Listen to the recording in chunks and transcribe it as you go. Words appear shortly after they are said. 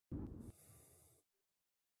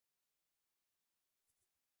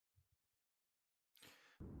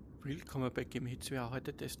Willkommen bei Game Hits.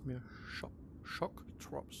 Heute testen wir Shock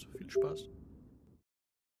Drops. Viel Spaß!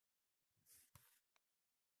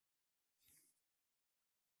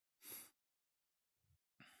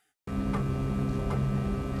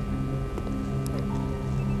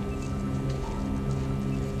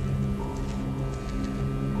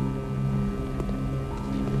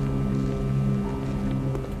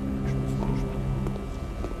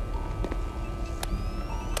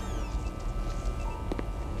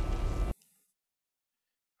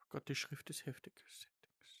 Gott, die Schrift ist heftig.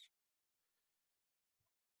 Settings.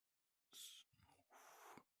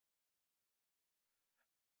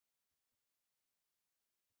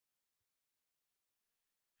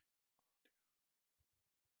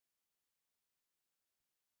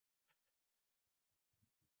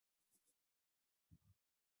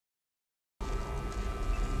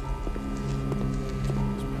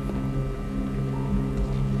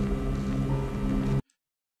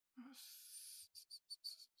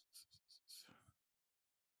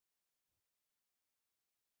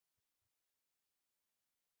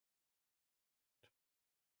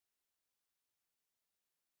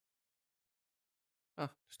 Ah,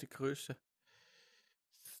 das ist die Größe.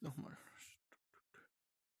 Nochmal.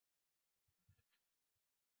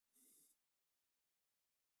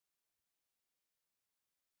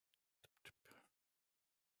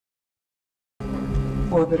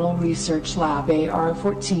 Orbital Research Lab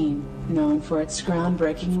AR-14, known for its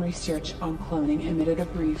groundbreaking research on cloning, emitted a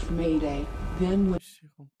brief mayday, then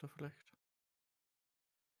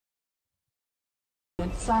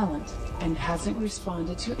went silent and hasn't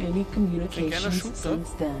responded to any communications since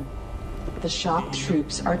then. The shock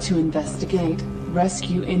troops are to investigate,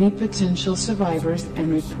 rescue any potential survivors,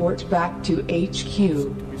 and report back to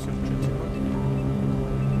HQ.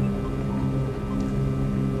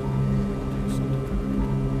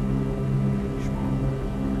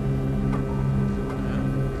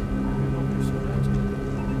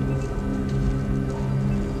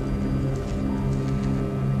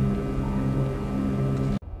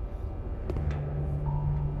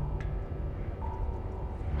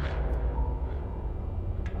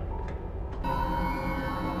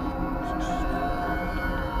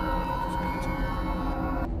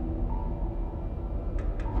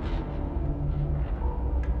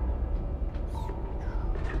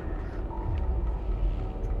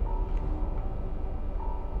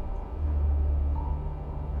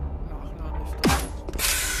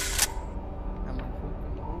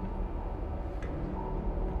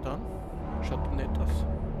 Schaut nett aus.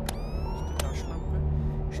 Das ist die Taschenlampe.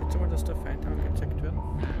 Ich schätze mal, dass der Feind angezeigt wird.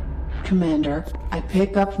 Commander, I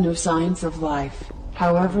pick up no signs of life.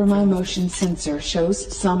 However, my motion sensor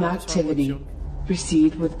shows some activity.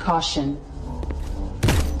 Proceed with caution.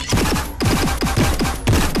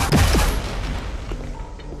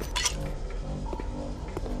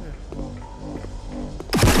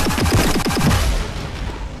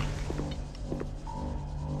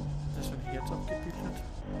 Das ist ein Herz abgebildet.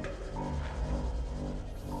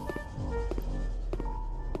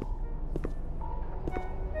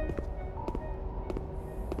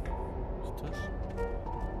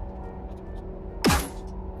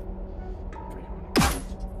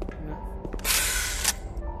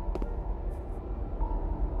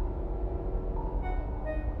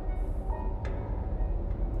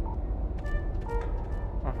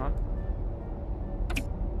 Aha.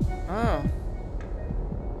 Ah.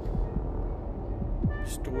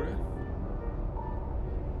 Pistole.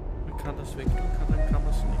 Man kann das wegtun, dann kann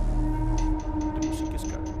man es nicht. Die Musik ist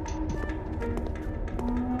geil.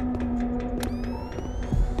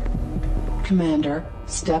 Commander,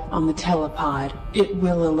 step on the telepod. It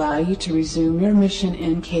will allow you to resume your mission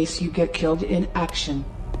in case you get killed in action.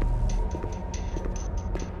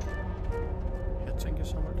 Herz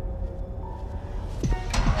eingesammelt.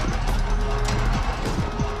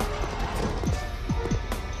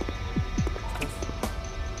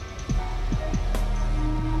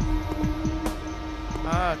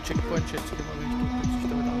 Ah, Checkpoint schätze ich immer richtig, dass ich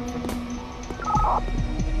damit anfange.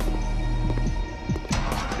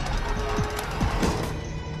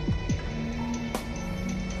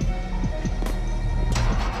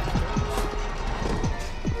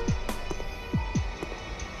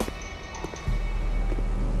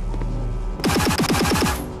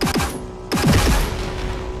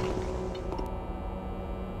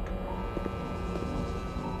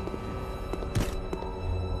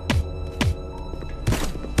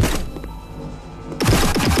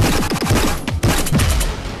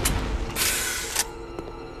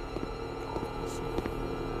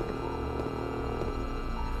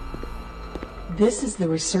 This is the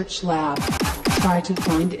research lab. try to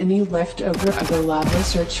find any leftover of the lava.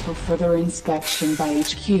 Search for further inspection by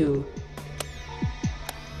HQ.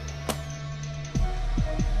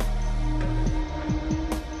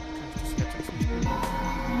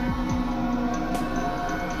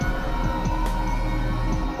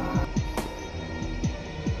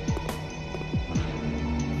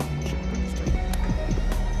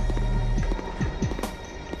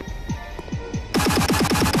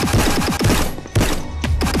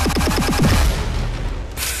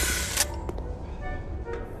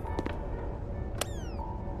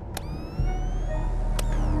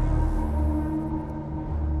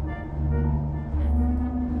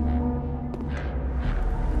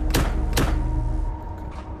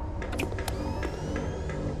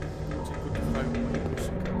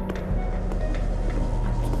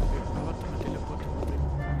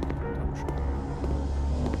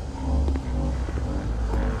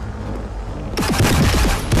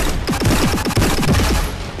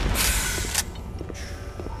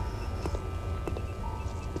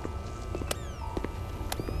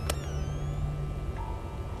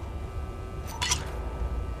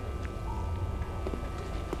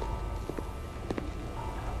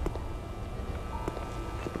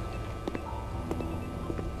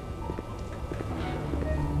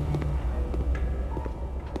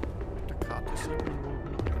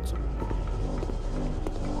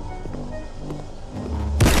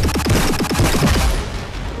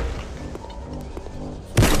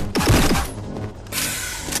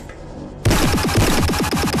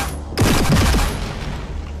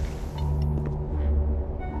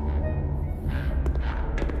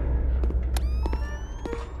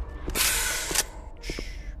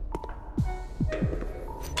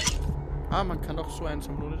 Ah, man kann auch so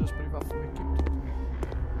einsammeln, ohne dass man die Waffen weggibt.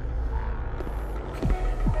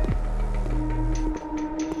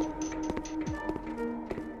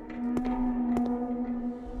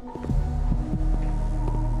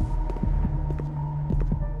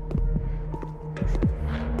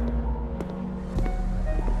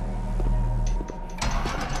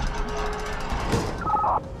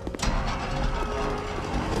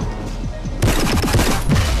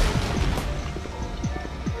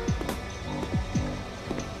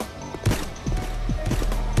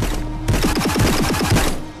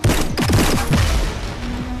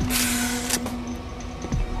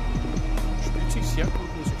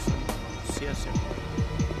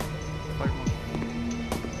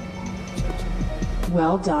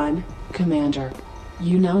 Well done, Commander.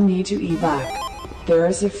 You now need to evac. There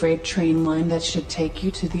is a freight train line that should take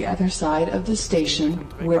you to the other side of the station,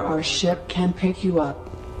 where our ship can pick you up.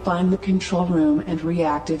 Find the control room and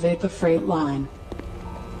reactivate the freight line.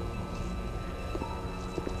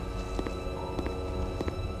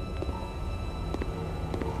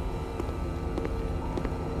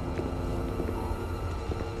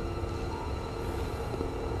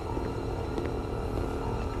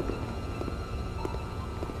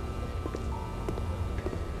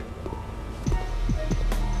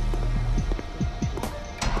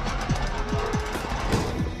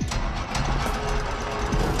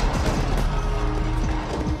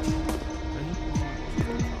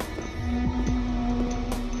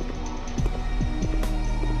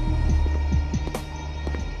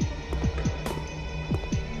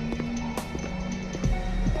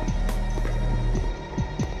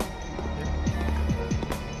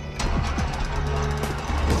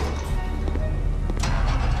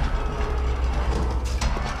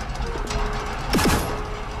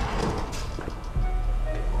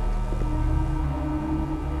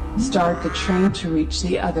 Start the train to reach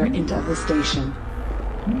the other end of the station.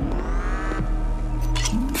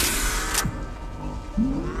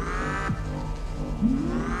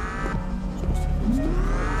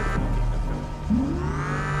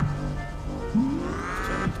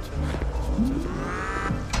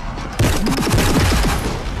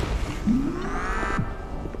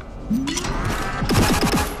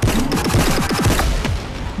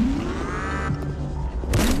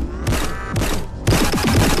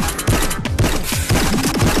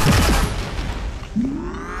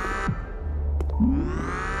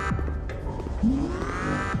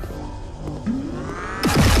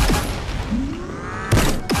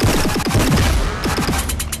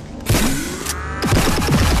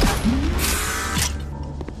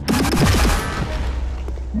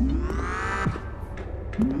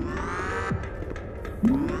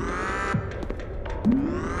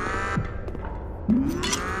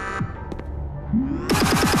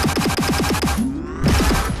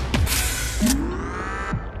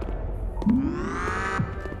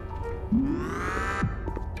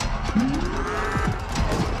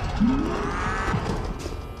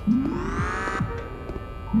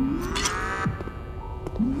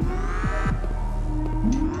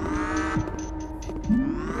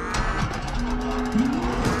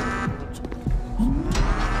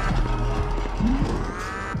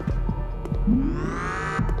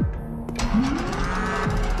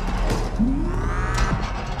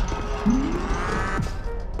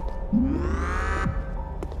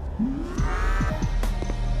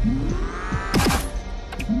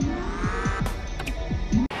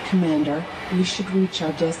 Commander, we should reach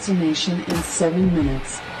our destination in 7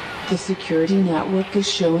 minutes. The security network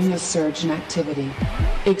is showing a surge in activity.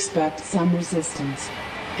 Expect some resistance.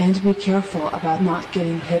 And be careful about not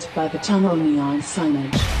getting hit by the tunnel neon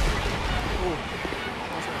signage.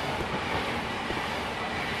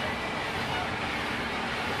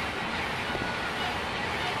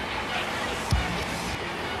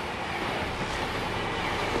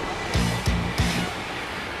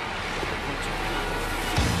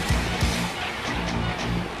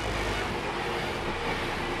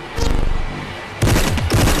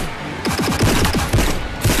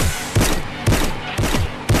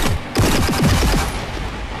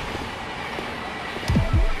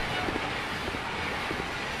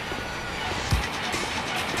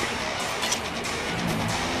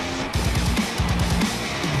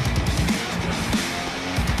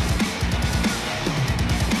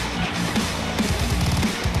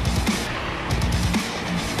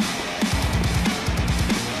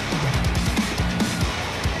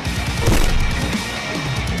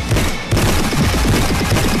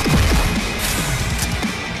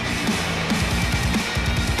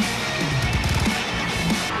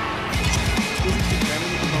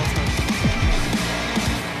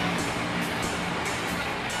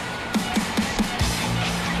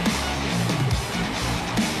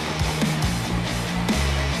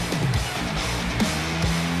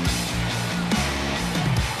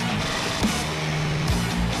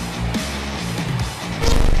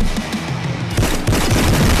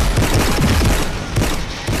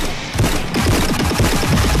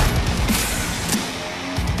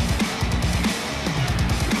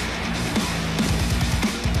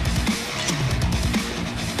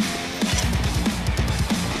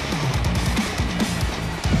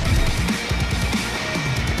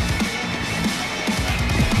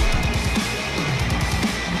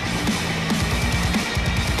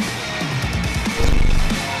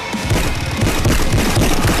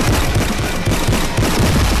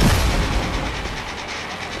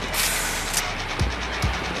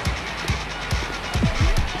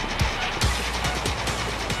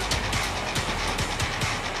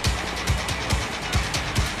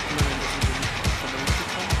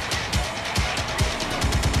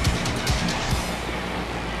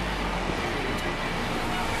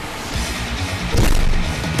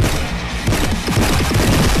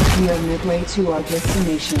 We are midway to our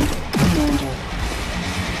destination, Commander.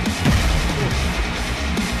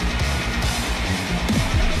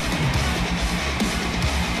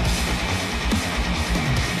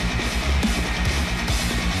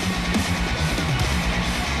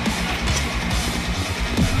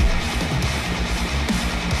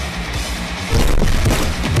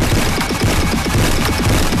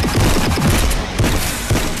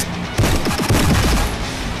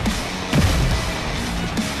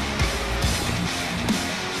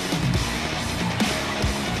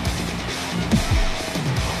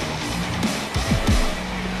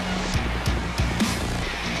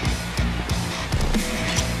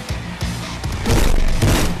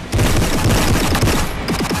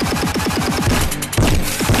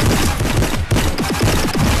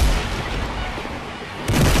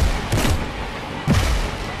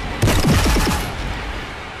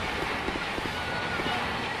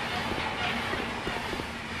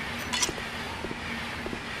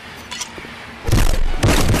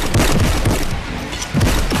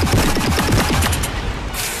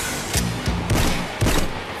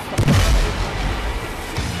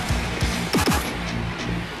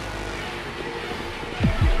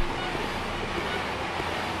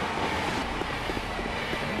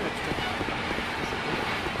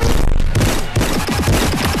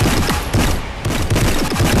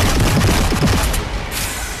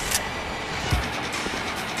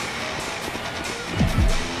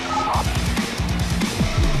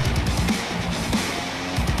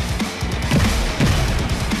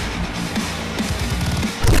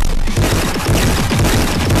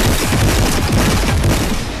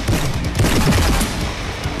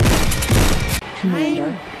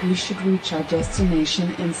 Commander, we should reach our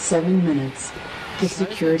destination in 7 minutes. The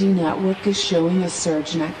security network is showing a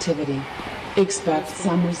surge in activity. Expect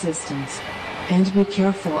some resistance. And be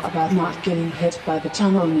careful about not getting hit by the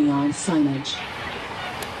tunnel neon signage.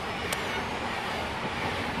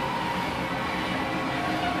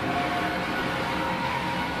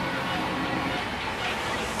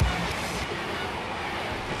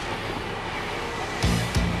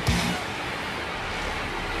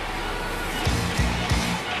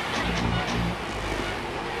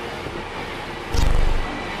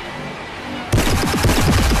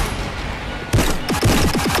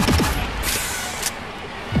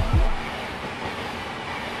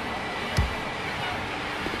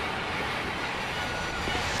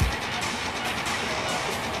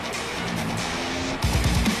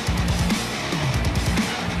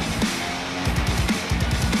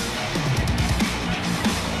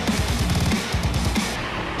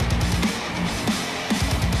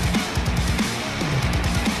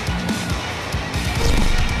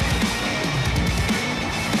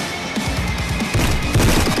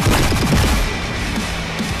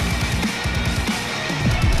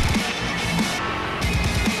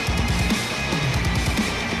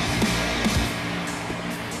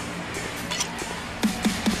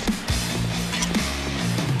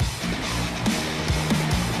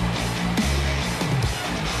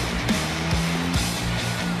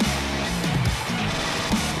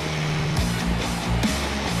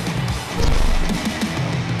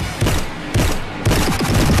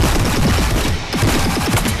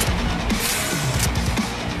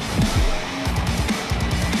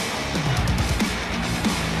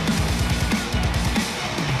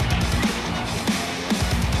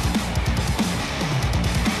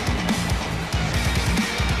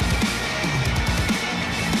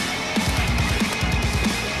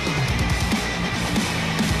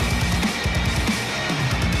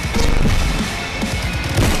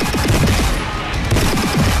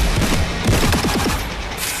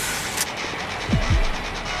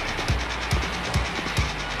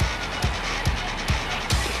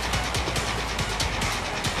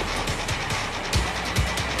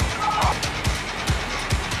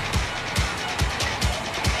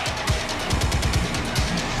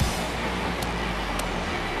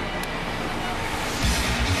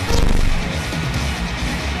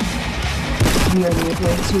 We are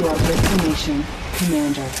midway to our destination,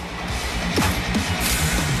 Commander.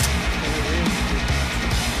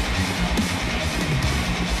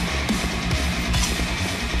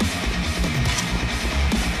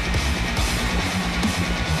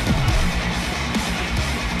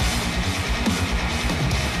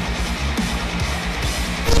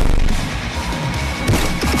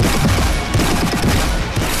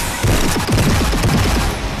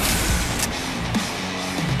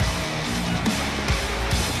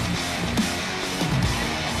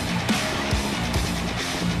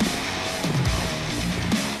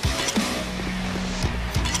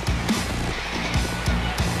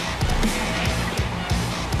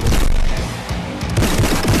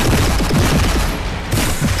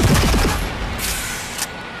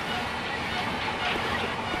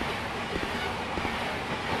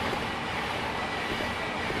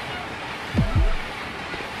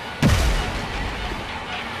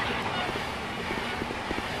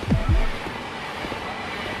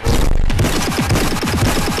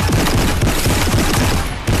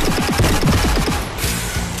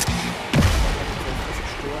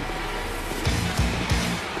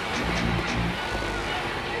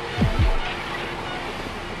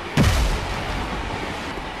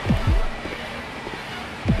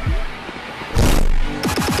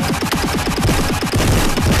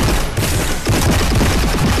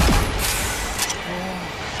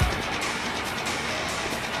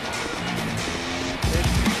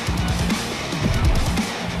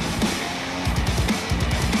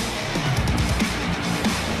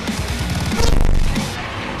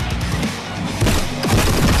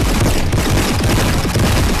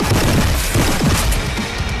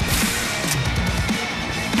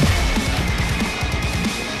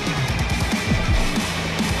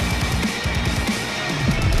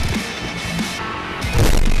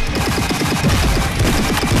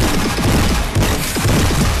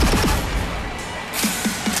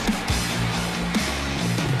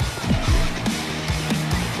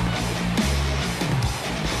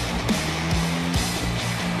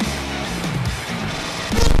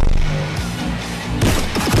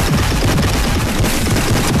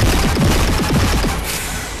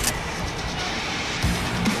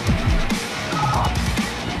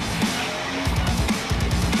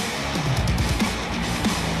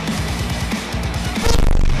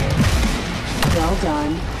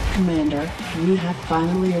 Done, Commander. We have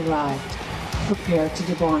finally arrived. Prepare to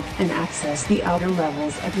debark and access the outer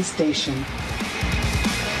levels of the station.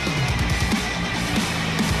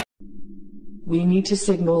 We need to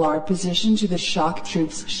signal our position to the shock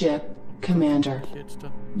troops ship, Commander.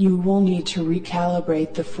 You will need to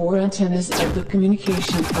recalibrate the 4 antennas of the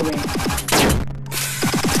communication array.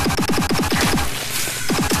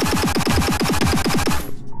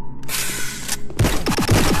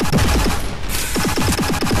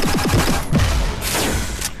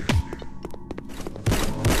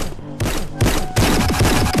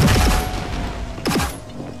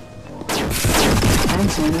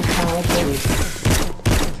 Antenna calibrated.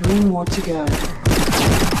 3 more to go.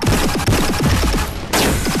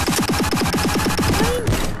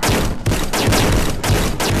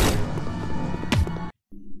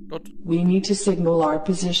 We need to signal our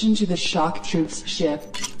position to the shock troops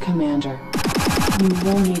ship, Commander. You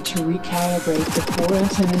will need to recalibrate the 4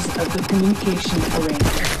 antennas of the communication array.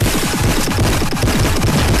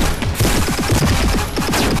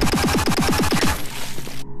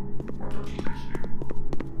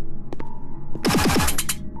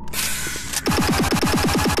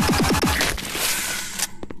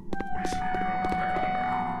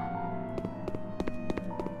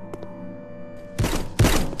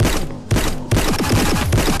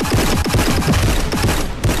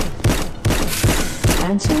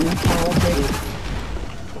 Antenna calibrated.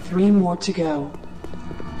 3 more to go.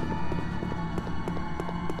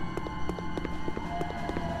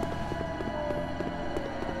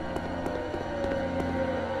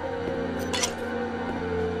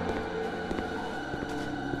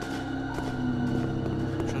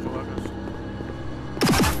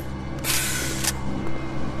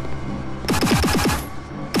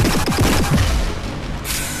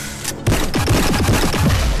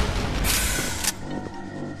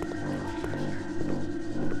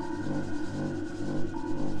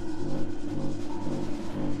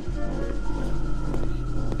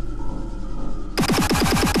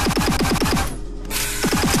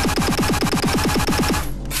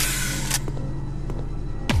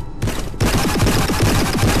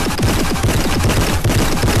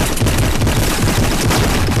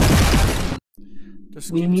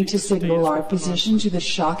 We need to signal our position to the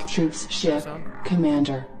shock troops ship,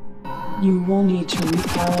 Commander. You will need to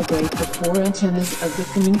recalibrate the 4 antennas of the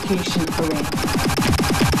communication array.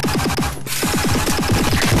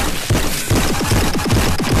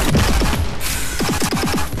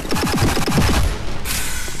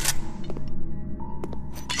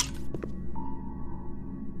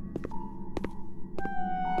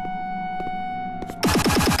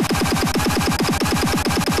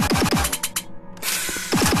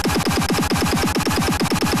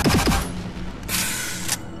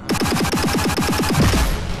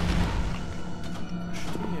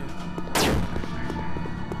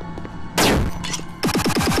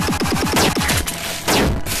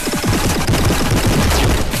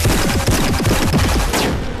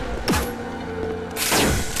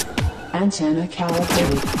 Antenna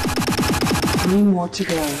calibrated. 3 more to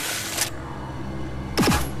go.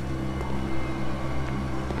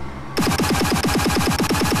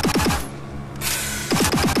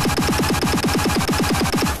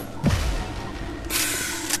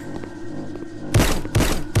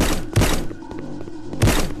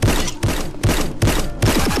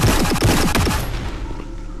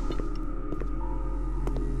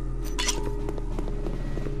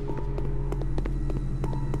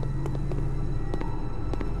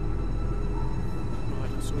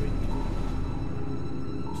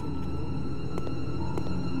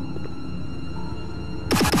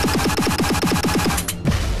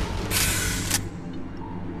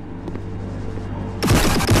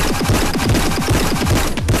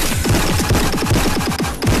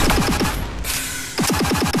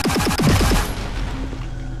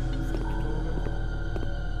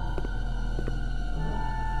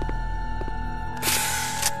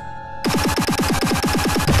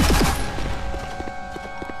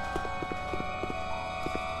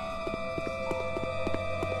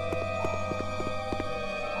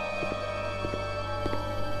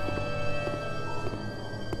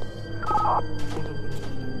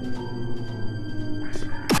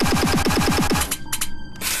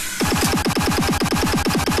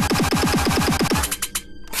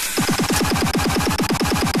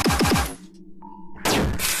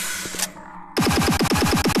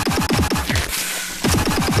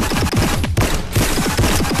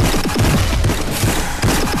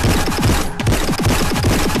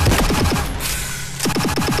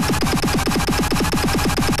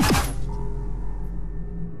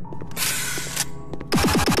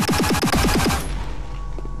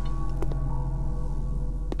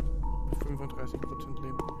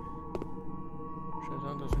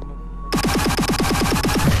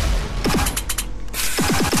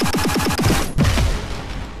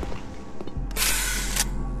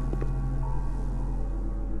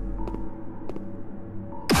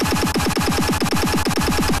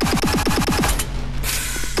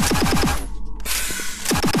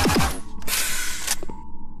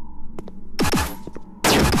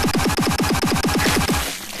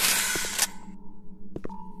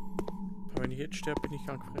 Wenn ich jetzt sterbe, bin ich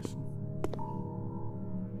angefressen.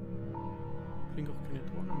 Bringt auch keine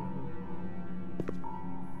Drogen mehr.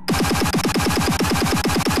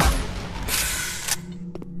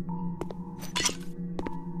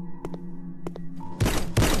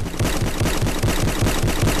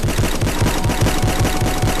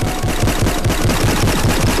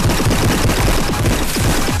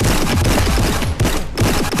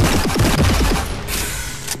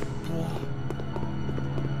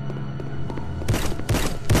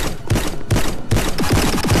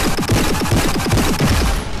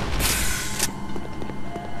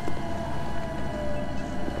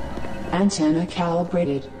 Antenna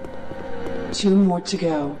calibrated. 2 more to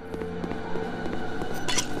go.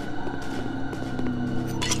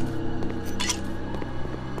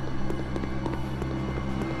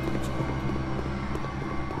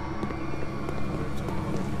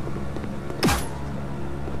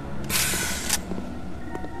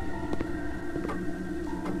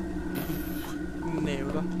 Nee,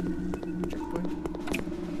 oder? Checkpoint.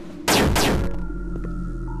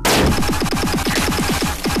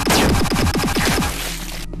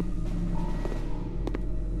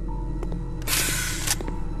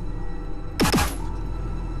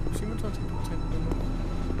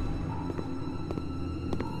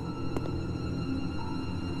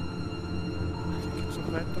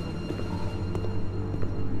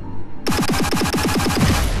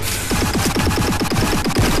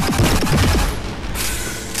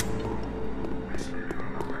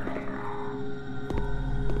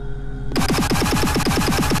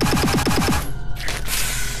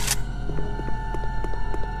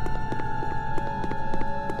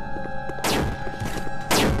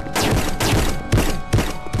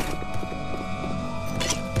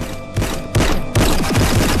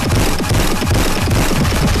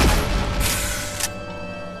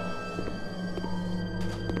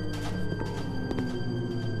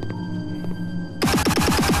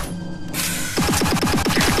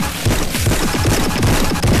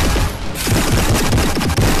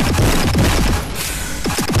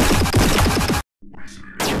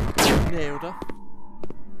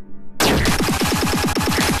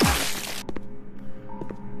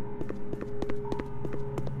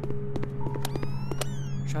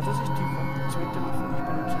 Schade, dass ich die zweite Waffe nicht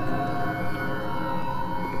benutzen kann.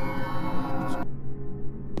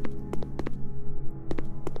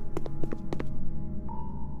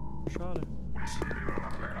 Schade.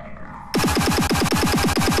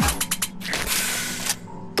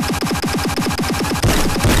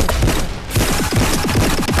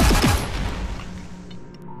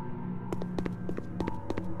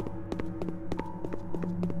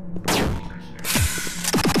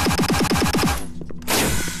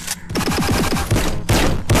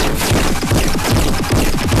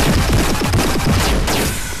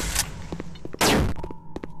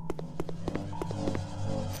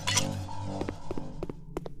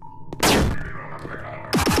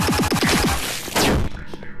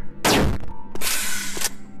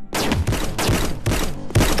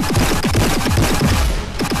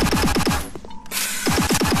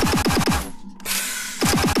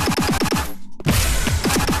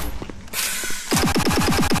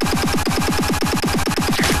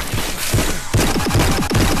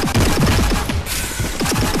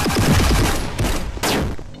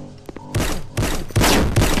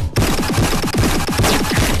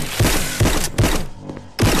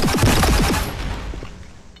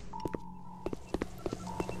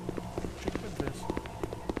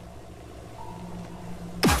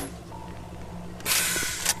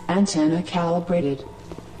 Antenna calibrated.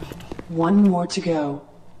 One more to go.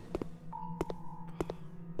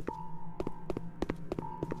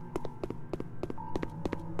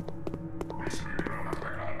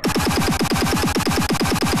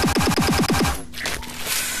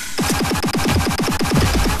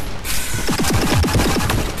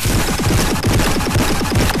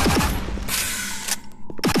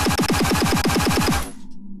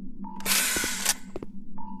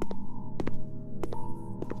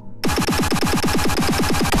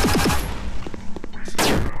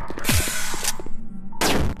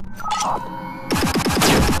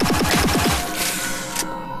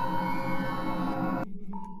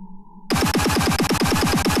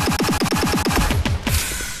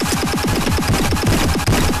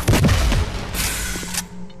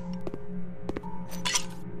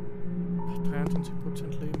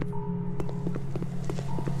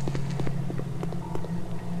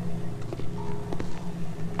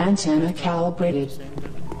 Antenna calibrated.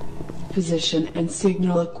 Position and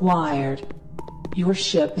signal acquired. Your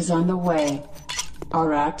ship is on the way.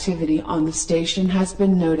 Our activity on the station has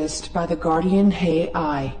been noticed by the Guardian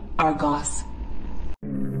AI, Argos.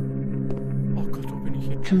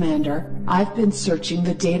 Commander, I've been searching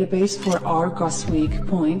the database for Argos weak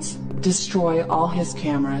points. Destroy all his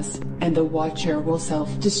cameras, and the Watcher will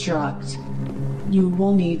self-destruct. You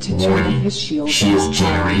will need to turn on his shield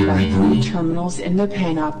generator by 3 terminals in the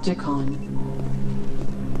Panopticon.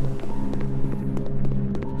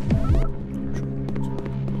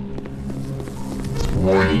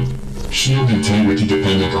 Warning. Shield integrity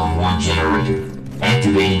dependent on 1 generator.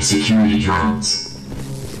 Activating security drones.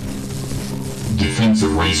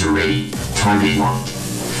 Defensive laser ready. Target locked.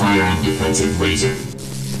 Firing defensive laser.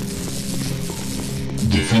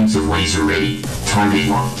 Defensive laser ready. Target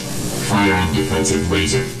locked. Firing defensive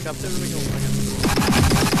laser.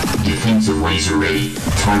 Defensive laser ready.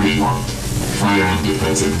 Target locked. Firing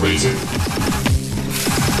defensive laser.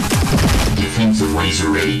 Defensive laser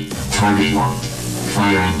ready. Target locked.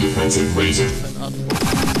 Firing defensive laser.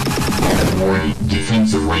 Warning.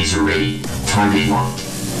 Defensive laser ready. Target locked.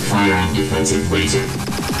 Firing defensive laser.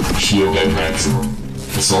 Shield at maximum.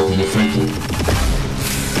 Assault ineffective.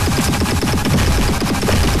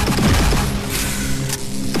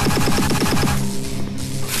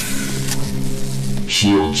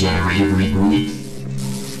 Shield generator rebooted.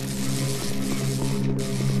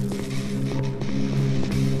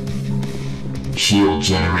 Shield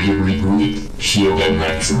generator rebooted. Shield at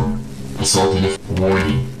maximum. Assault in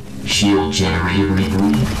warning. Shield generator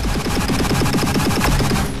rebooted.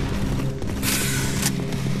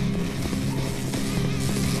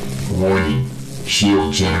 Warning.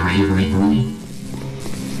 Shield generator rebooted.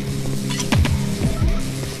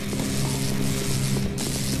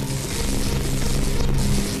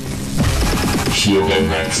 Shield at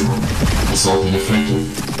maximum. Assault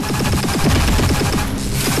ineffective.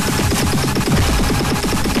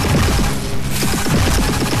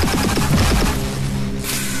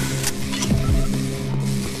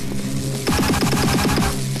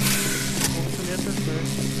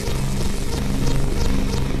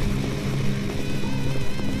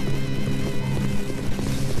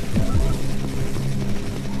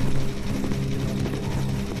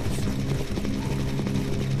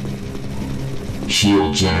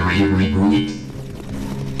 Shield generator rebooted.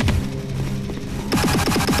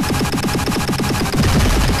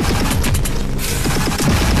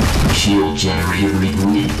 Shield generator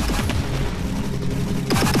rebooting.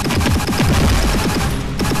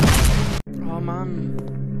 Oh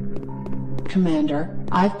man. Commander,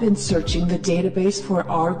 I've been searching the database for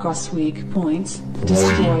Argos weak points.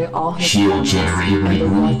 Destroy all his Shield cameras, generator and the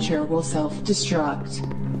rebooting. Watcher will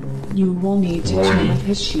self-destruct. You will need to turn Warning. off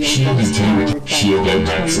his shield Shield that is damage. powered by Shield at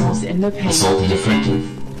terminals in the maximum. Assault panel.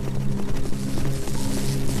 ineffective.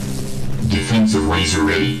 Defensive laser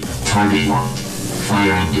ready. Target locked.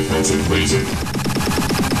 Fire on defensive laser.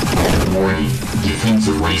 Warning.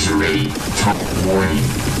 Defensive laser ready. Warning.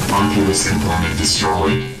 Oculus component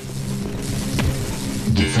destroyed.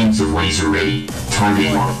 Defensive laser ready.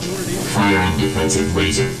 Target locked. Fire on defensive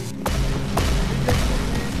laser.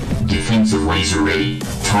 Defensive laser ready.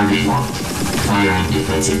 Target locked. Fire on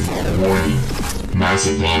defensive. Warning.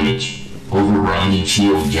 Massive damage. Overrunning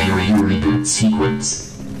shield generator reboot sequence.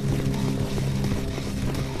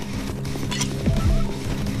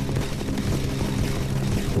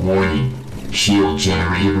 Warning. Shield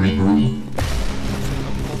generator rebooting.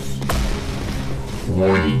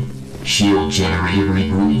 Warning. Shield generator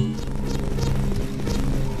rebooting.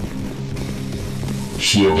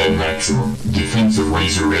 Shield at maximum. Defensive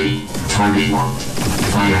laser ready. Target locked.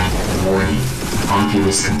 Fire. Warning.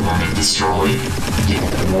 Oculus component destroyed.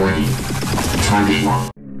 Warning. Target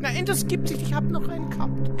locked. Nein, das gibt sich. Ich hab noch einen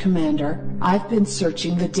gehabt. Commander, I've been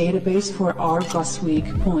searching the database for Argos weak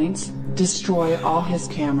points. Destroy all his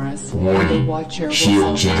cameras, and the Warning. Watcher will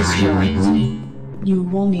Shield generator self-destruct. rebooting. You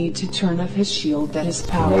will need to turn off his shield that is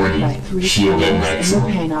powered Warning. by 3 Shield at panels in the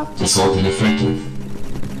maximum. panoptic. Assault ineffective.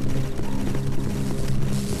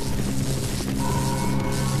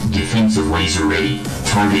 Defensive laser ready.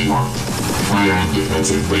 Target locked. Fire on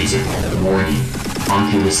defensive laser. Warning.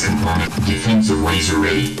 Oculus component. Defensive laser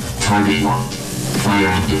ready. Target locked. Fire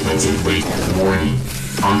on defensive laser. Warning.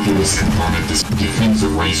 Oculus component.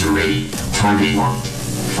 Defensive laser ready. Target locked.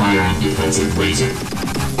 Fire on defensive laser.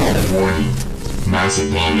 Warning.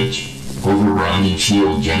 Massive damage. Overrunning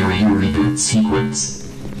shield generator reboot sequence.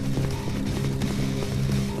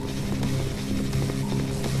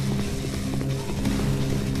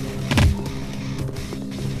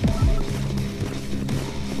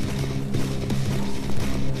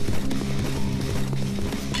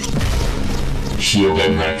 Shield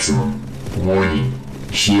at maximum. Warning.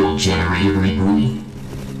 Shield generator rebooting.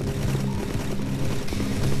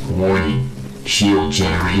 Warning. Shield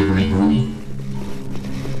generator rebooting.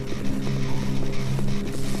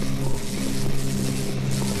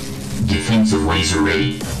 Defensive laser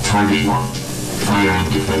ready. Target locked. Fire on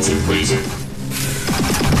defensive laser.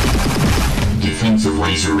 Defensive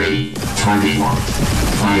laser ready. Target locked.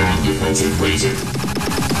 Fire on defensive laser.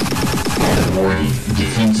 Warning.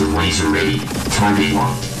 Defensive laser ready. Target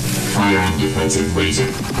locked. Fire on defensive laser.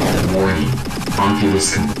 Warning.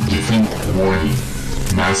 Oculus Warning.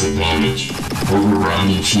 Massive damage.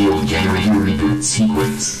 Overrunning shield generator reboot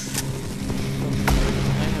sequence.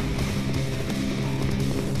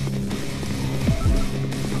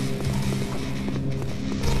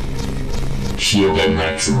 Shield at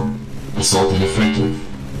maximum. Assault ineffective.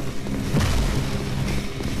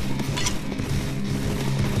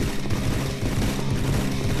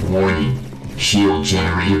 Warning. Shield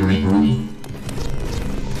generator rebooting.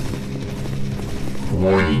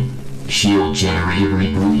 Warning. Shield generator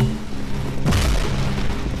rebooting.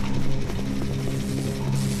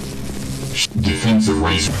 Defensive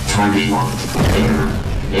laser. Target locked.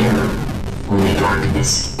 Error. Only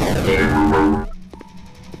darkness. Error.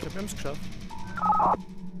 Ich glaube, wir haben es geschafft.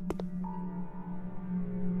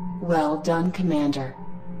 Well done, Commander.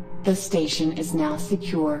 The station is now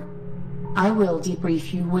secure. I will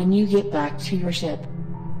debrief you when you get back to your ship.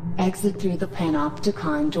 Exit through the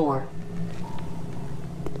panopticon door.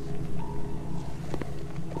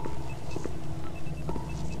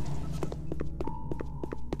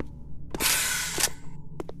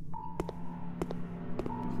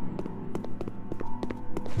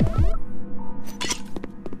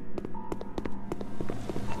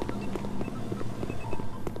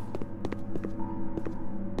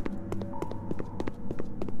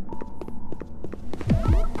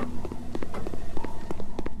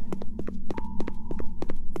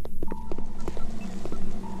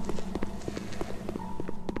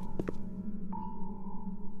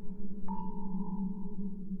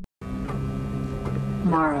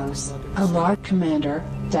 Maros, a large commander,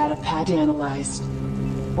 datapad analyzed.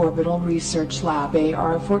 Orbital Research Lab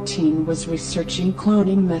AR-14 was researching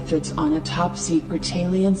cloning methods on a top-secret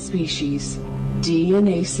alien species.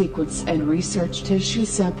 DNA sequence and research tissue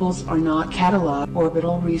samples are not cataloged.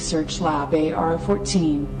 Orbital Research Lab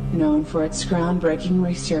AR-14, known for its groundbreaking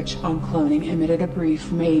research on cloning, emitted a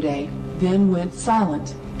brief mayday. then went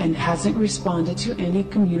silent and hasn't responded to any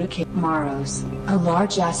communication. Maros, a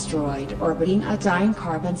large asteroid orbiting a dying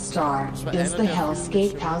carbon star, is the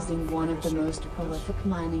hellscape housing one of the most prolific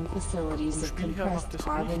mining facilities of compressed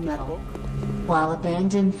carbon metal. While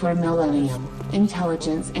abandoned for millennia,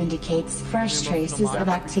 intelligence indicates fresh traces of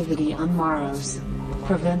activity on Maros.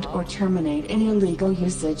 Prevent or terminate any illegal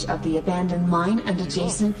usage of the abandoned mine and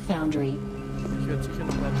adjacent foundry. Ich werde sicher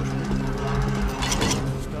noch weiter spielen. Was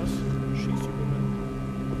ist das? Schießübungen.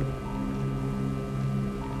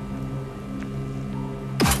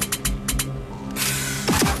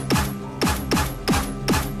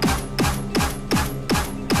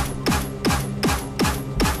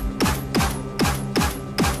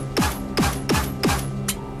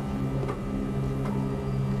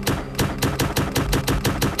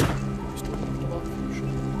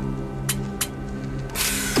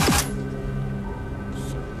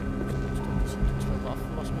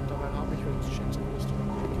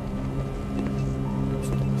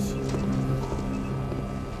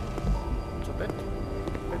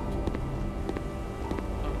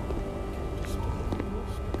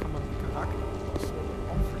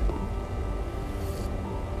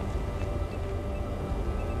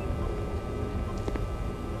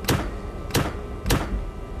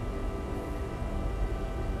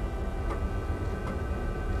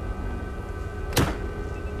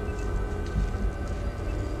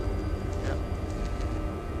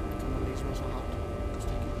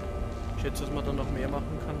 Ich schätze, dass wir dann noch mehr machen.